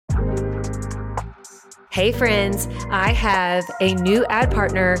Hey friends, I have a new ad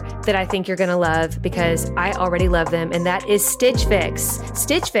partner that I think you're going to love because I already love them, and that is Stitch Fix.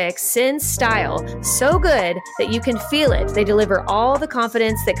 Stitch Fix sends style so good that you can feel it. They deliver all the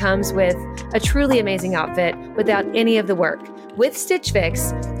confidence that comes with a truly amazing outfit without any of the work. With Stitch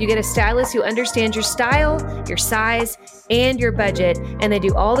Fix, you get a stylist who understands your style, your size, and your budget, and they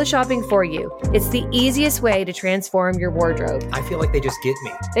do all the shopping for you. It's the easiest way to transform your wardrobe. I feel like they just get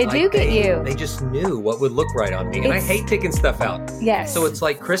me. They do get you. They just knew what would look right on me. And I hate picking stuff out. Yes. So it's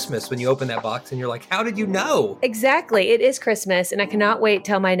like Christmas when you open that box and you're like, how did you know? Exactly. It is Christmas, and I cannot wait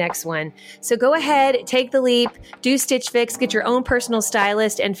till my next one. So go ahead, take the leap, do Stitch Fix, get your own personal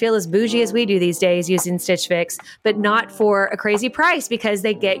stylist, and feel as bougie as we do these days using Stitch Fix, but not for a crazy price because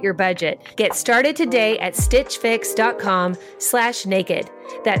they get your budget. Get started today at stitchfix.com/naked.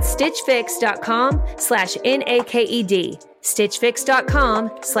 That's stitchfix.com/NAKED.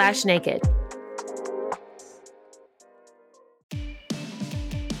 stitchfix.com/naked.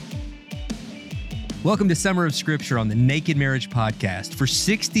 Welcome to Summer of Scripture on the Naked Marriage Podcast. For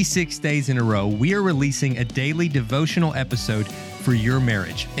 66 days in a row, we are releasing a daily devotional episode for your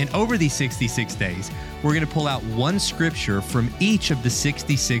marriage. And over these 66 days, we're going to pull out one scripture from each of the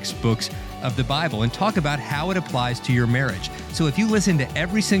 66 books of the Bible and talk about how it applies to your marriage. So if you listen to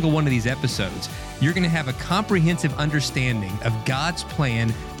every single one of these episodes, you're going to have a comprehensive understanding of God's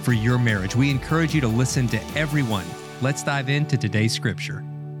plan for your marriage. We encourage you to listen to every one. Let's dive into today's scripture.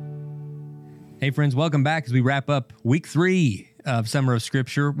 Hey friends, welcome back as we wrap up week 3 of Summer of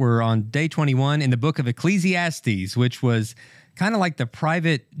Scripture. We're on day 21 in the book of Ecclesiastes, which was kind of like the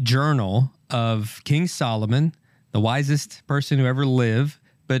private journal of King Solomon, the wisest person who ever lived,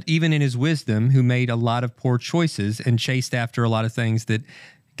 but even in his wisdom, who made a lot of poor choices and chased after a lot of things that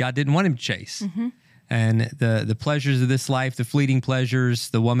God didn't want him to chase. Mm-hmm. And the pleasures of this life, the fleeting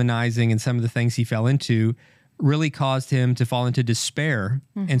pleasures, the womanizing, and some of the things he fell into really caused him to fall into despair.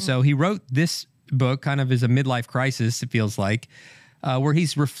 Mm-hmm. And so he wrote this book kind of as a midlife crisis, it feels like, where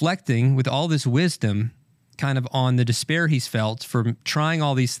he's reflecting with all this wisdom kind of on the despair he's felt from trying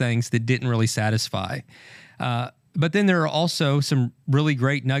all these things that didn't really satisfy. But then there are also some really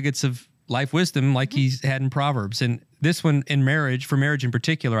great nuggets of life wisdom like he's had in Proverbs. And this one in marriage, for marriage in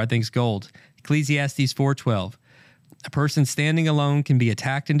particular, I think is gold. Ecclesiastes 4:12. A person standing alone can be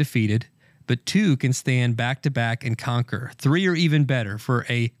attacked and defeated, but 2 can stand back to back and conquer. 3 are even better, for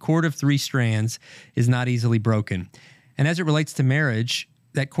a cord of 3 strands is not easily broken. And as it relates to marriage,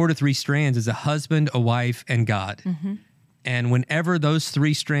 that cord of 3 strands is a husband, a wife, and God. Mm-hmm. And whenever those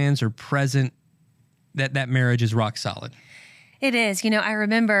 3 strands are present, that marriage is rock solid. It is. I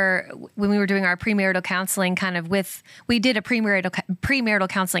remember when we were doing our premarital counseling we did a premarital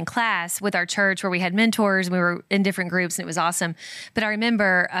counseling class with our church where we had mentors and we were in different groups and it was awesome. But I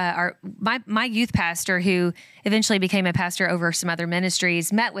remember my youth pastor, who eventually became a pastor over some other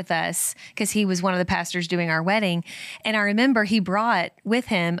ministries, met with us because he was one of the pastors doing our wedding. And I remember he brought with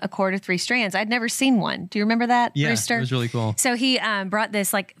him a cord of 3 strands. I'd never seen one. Do you remember that, yeah, Brewster? It was really cool. So he brought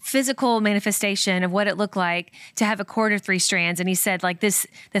this like physical manifestation of what it looked like to have a cord of 3 strands. And he said,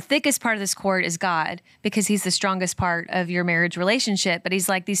 the thickest part of this cord is God because he's the strongest part of your marriage relationship. But he's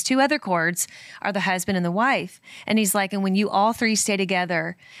like, these 2 other cords are the husband and the wife. And he's like, and when you all 3 stay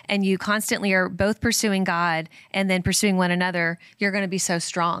together and you constantly are both pursuing God and then pursuing one another, you're going to be so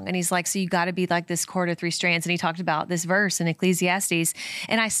strong. And he's like, so you got to be like this cord of 3 strands. And he talked about this verse in Ecclesiastes.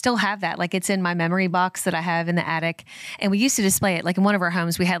 And I still have that. Like it's in my memory box that I have in the attic. And we used to display it. Like in one of our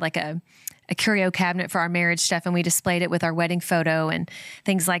homes, we had like a curio cabinet for our marriage stuff, and we displayed it with our wedding photo and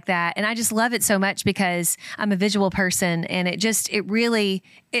things like that. And I just love it so much because I'm a visual person, and I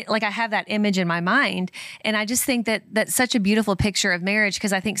have that image in my mind. And I just think that that's such a beautiful picture of marriage,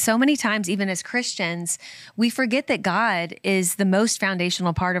 because I think so many times, even as Christians, we forget that God is the most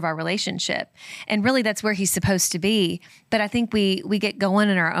foundational part of our relationship. And really that's where he's supposed to be. But I think we get going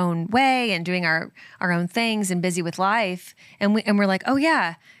in our own way and doing our own things and busy with life. And we're like, oh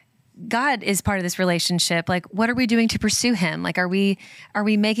yeah, God is part of this relationship. Like, what are we doing to pursue him? Like, are we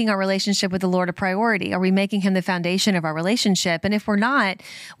making our relationship with the Lord a priority? Are we making him the foundation of our relationship? And if we're not,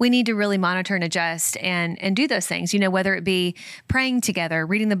 we need to really monitor and adjust and do those things, whether it be praying together,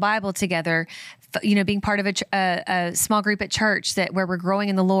 reading the Bible together, being part of a small group at church where we're growing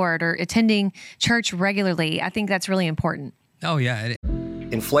in the Lord, or attending church regularly. I think that's really important. Oh, yeah.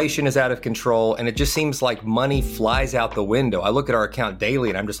 In inflation is out of control, and it just seems like money flies out the window. I look at our account daily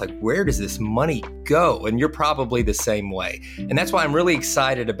and I'm just like, where does this money go? And you're probably the same way. And that's why I'm really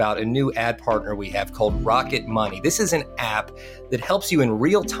excited about a new ad partner we have called Rocket Money. This is an app that helps you in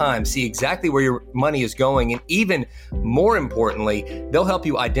real time see exactly where your money is going. And even more importantly, they'll help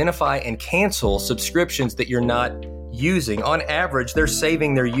you identify and cancel subscriptions that you're not using. On average, they're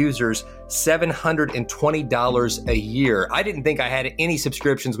saving their users $720 a year. I didn't think I had any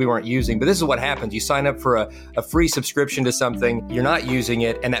subscriptions we weren't using, but this is what happens. You sign up for a free subscription to something, you're not using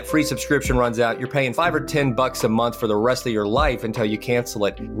it, and that free subscription runs out. You're paying $5 or $10 a month for the rest of your life until you cancel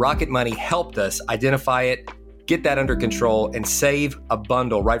it. Rocket Money helped us identify it, get that under control, and save a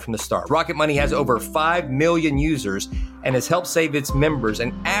bundle right from the start. Rocket Money has over 5 million users and has helped save its members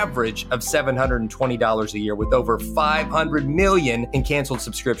an average of $720 a year with over 500 million in canceled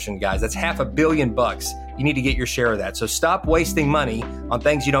subscription, guys. That's $500 million. You need to get your share of that. So stop wasting money on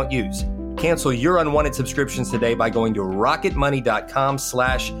things you don't use. Cancel your unwanted subscriptions today by going to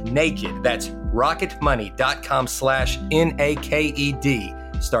rocketmoney.com/naked. That's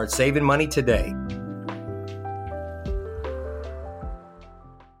rocketmoney.com/NAKED. Start saving money today.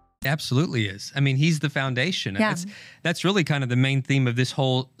 Absolutely is. I mean, he's the foundation. Yeah. That's really kind of the main theme of this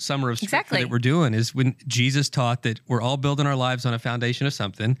whole summer of scripture that we're doing, is when Jesus taught that we're all building our lives on a foundation of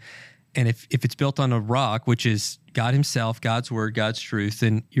something. And if it's built on a rock, which is God himself, God's word, God's truth,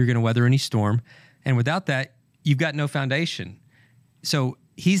 then you're going to weather any storm. And without that, you've got no foundation. So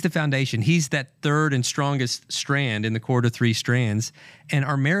he's the foundation. He's that third and strongest strand in the cord of 3 strands. And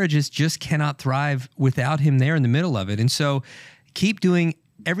our marriages just cannot thrive without him there in the middle of it. And so keep doing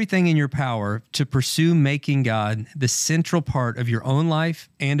everything in your power to pursue making God the central part of your own life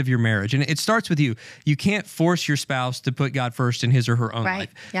and of your marriage. And it starts with you. You can't force your spouse to put God first in his or her own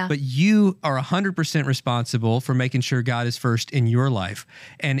life. Yeah. But you are 100% responsible for making sure God is first in your life.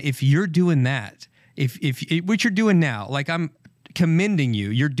 And if you're doing that, if what you're doing now, like I'm commending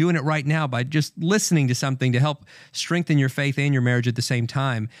you, you're doing it right now by just listening to something to help strengthen your faith and your marriage at the same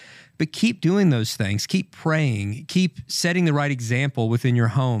time. But keep doing those things. Keep praying. Keep setting the right example within your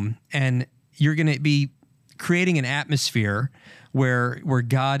home. And you're going to be creating an atmosphere where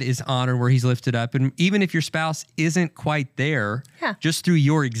God is honored, where he's lifted up. And even if your spouse isn't quite there, just through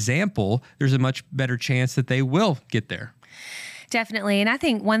your example, there's a much better chance that they will get there. Definitely. And I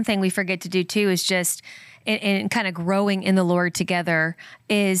think one thing we forget to do too is just in kind of growing in the Lord together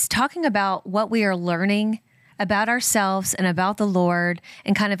is talking about what we are learning about ourselves and about the Lord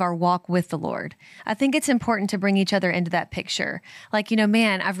and kind of our walk with the Lord. I think it's important to bring each other into that picture. Like,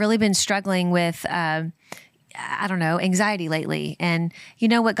 man, I've really been struggling with, anxiety lately. And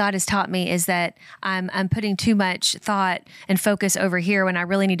what God has taught me is that I'm putting too much thought and focus over here when I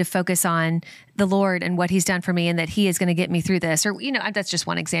really need to focus on the Lord and what he's done for me and that he is going to get me through this. Or, that's just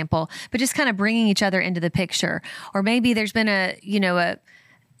one example, but just kind of bringing each other into the picture. Or maybe there's been a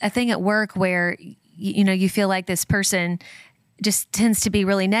thing at work where you feel like this person just tends to be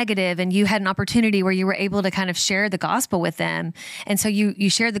really negative, and you had an opportunity where you were able to kind of share the gospel with them. And so you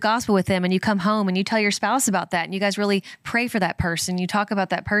shared the gospel with them, and you come home and you tell your spouse about that, and you guys really pray for that person. You talk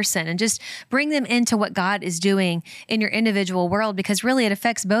about that person and just bring them into what God is doing in your individual world, because really it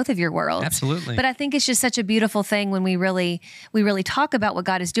affects both of your worlds. Absolutely. But I think it's just such a beautiful thing when we really talk about what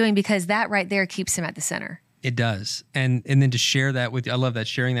God is doing, because that right there keeps him at the center. It does. And then to share that with, I love that,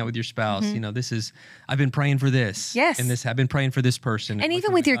 sharing that with your spouse. Mm-hmm. I've been praying for this. Yes. And I've been praying for this person. And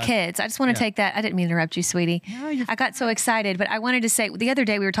even with your kids, I just want to take that. I didn't mean to interrupt you, sweetie. No, I got so excited, but I wanted to say, the other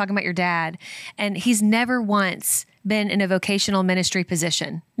day we were talking about your dad, and he's never once been in a vocational ministry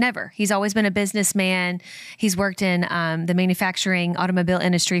position. Never. He's always been a businessman. He's worked in the manufacturing automobile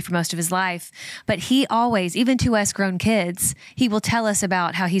industry for most of his life. But he always, even to us grown kids, he will tell us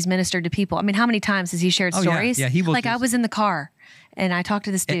about how he's ministered to people. I mean, how many times has he shared stories? Yeah, he will. I was in the car and I talked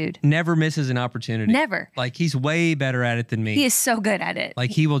to this dude. Never misses an opportunity. Never. Like, he's way better at it than me. He is so good at it.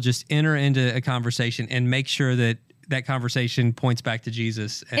 Like, he will just enter into a conversation and make sure that conversation points back to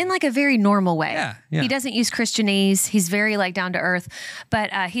Jesus. In like a very normal way. Yeah. He doesn't use Christianese. He's very like down to earth,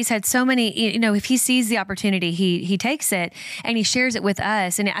 but he's had so many, if he sees the opportunity, he takes it and he shares it with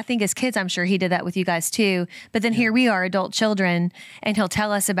us. And I think as kids, I'm sure he did that with you guys too. But then here we are, adult children, and he'll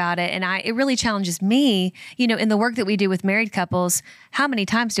tell us about it. And it really challenges me, in the work that we do with married couples, how many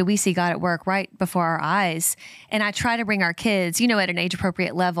times do we see God at work right before our eyes? And I try to bring our kids, at an age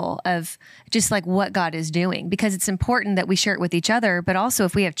appropriate level of just like what God is doing, because it's important that we share it with each other, but also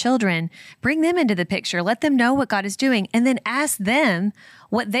if we have children, bring them into the picture, let them know what God is doing, and then ask them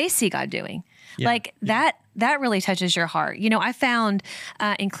what they see God doing. Yeah. Like that really touches your heart. You know, I found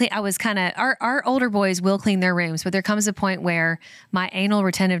our older boys will clean their rooms, but there comes a point where my anal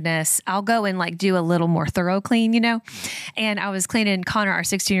retentiveness, I'll go and like do a little more thorough clean, you know? And I was cleaning Connor, our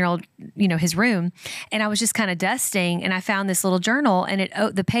 16-year-old, you know, his room, and I was just kind of dusting, and I found this little journal, and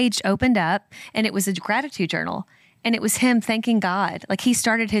the page opened up, and it was a gratitude journal. And it was him thanking God. Like he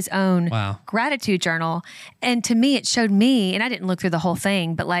started his own gratitude journal. And to me, it showed me, and I didn't look through the whole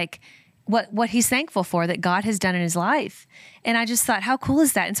thing, but like what he's thankful for that God has done in his life. And I just thought, how cool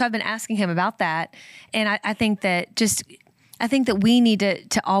is that? And so I've been asking him about that. And I think that we need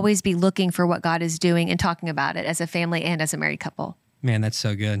to always be looking for what God is doing and talking about it as a family and as a married couple. Man, that's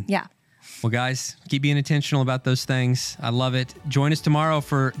so good. Yeah. Well, guys, keep being intentional about those things. I love it. Join us tomorrow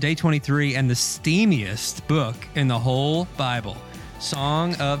for day 23 and the steamiest book in the whole Bible,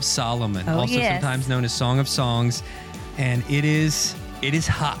 Song of Solomon, also sometimes known as Song of Songs. And it is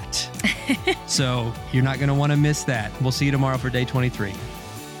hot. So you're not going to want to miss that. We'll see you tomorrow for day 23.